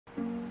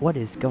What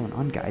is going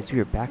on, guys? We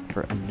are back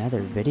for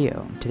another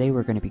video. Today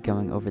we're going to be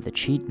going over the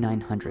Cheat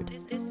 900.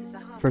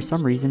 For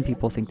some reason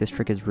people think this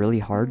trick is really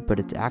hard, but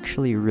it's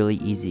actually really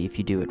easy if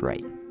you do it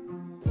right.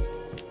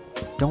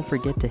 Don't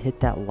forget to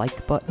hit that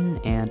like button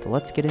and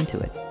let's get into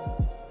it.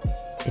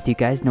 If you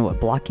guys know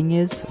what blocking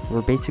is,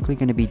 we're basically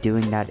going to be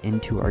doing that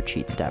into our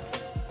cheat step.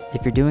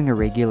 If you're doing a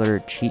regular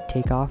cheat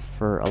takeoff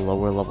for a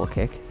lower level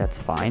kick, that's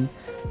fine,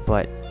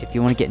 but if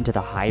you want to get into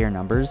the higher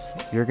numbers,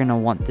 you're going to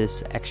want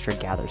this extra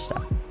gather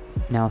step.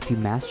 Now if you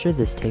master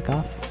this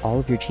takeoff, all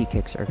of your cheat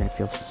kicks are going to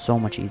feel so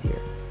much easier.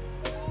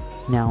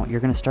 Now you're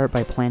going to start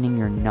by planning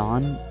your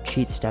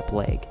non-cheat step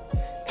leg,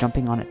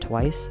 jumping on it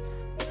twice,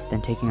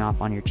 then taking off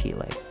on your cheat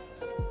leg.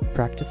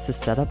 Practice this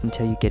setup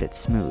until you get it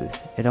smooth.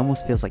 It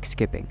almost feels like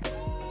skipping.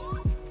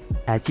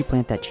 As you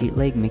plant that cheat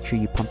leg, make sure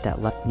you pump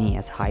that left knee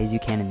as high as you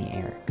can in the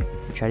air.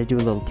 Try to do a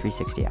little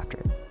 360 after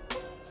it.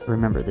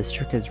 Remember, this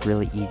trick is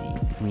really easy.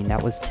 I mean,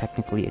 that was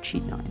technically a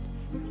cheat 9.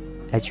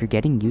 As you're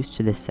getting used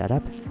to this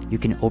setup, you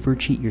can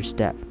over-cheat your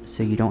step,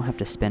 so you don't have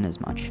to spin as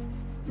much.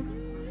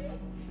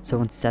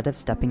 So instead of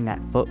stepping that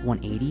foot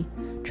 180,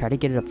 try to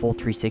get it a full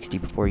 360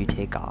 before you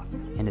take off,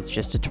 and it's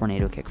just a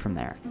tornado kick from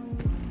there.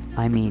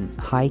 I mean,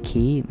 high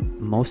key,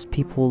 most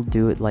people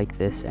do it like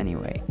this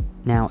anyway.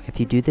 Now, if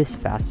you do this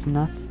fast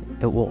enough,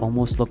 it will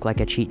almost look like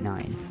a cheat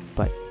 9,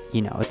 but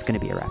you know, it's going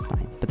to be a wrap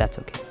 9, but that's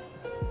okay.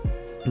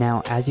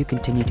 Now, as you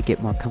continue to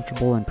get more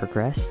comfortable and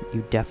progress,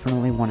 you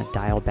definitely want to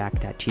dial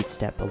back that cheat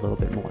step a little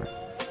bit more.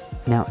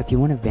 Now, if you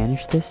want to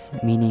vanish this,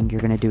 meaning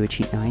you're going to do a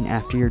cheat 9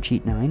 after your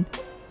cheat 9,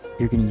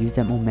 you're going to use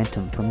that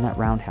momentum from that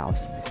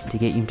roundhouse to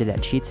get you into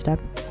that cheat step,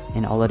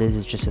 and all it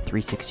is just a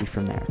 360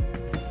 from there.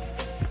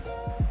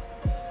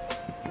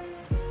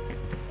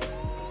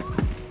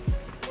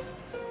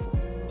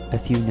 A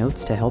few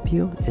notes to help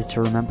you is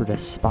to remember to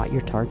spot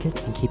your target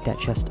and keep that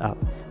chest up.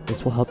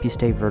 This will help you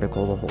stay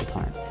vertical the whole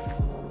time.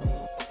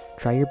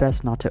 Try your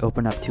best not to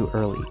open up too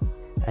early.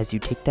 As you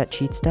take that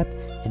cheat step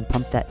and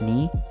pump that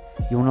knee,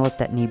 you want to let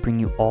that knee bring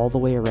you all the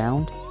way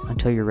around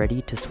until you're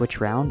ready to switch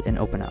around and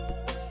open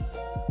up.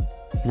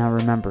 Now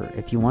remember,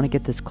 if you want to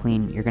get this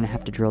clean, you're going to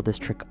have to drill this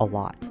trick a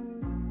lot.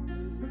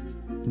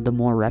 The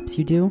more reps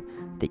you do,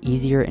 the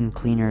easier and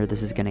cleaner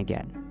this is going to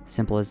get.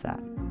 Simple as that.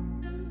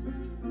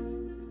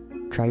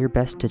 Try your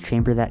best to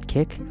chamber that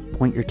kick,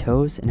 point your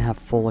toes, and have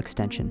full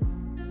extension.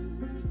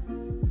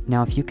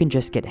 Now if you can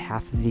just get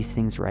half of these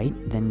things right,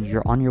 then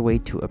you're on your way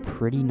to a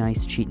pretty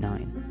nice cheat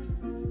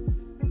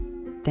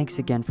 9. Thanks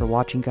again for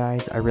watching,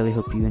 guys. I really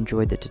hope you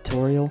enjoyed the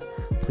tutorial.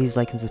 Please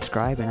like and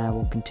subscribe, and I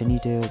will continue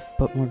to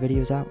put more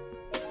videos out.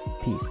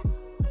 Peace.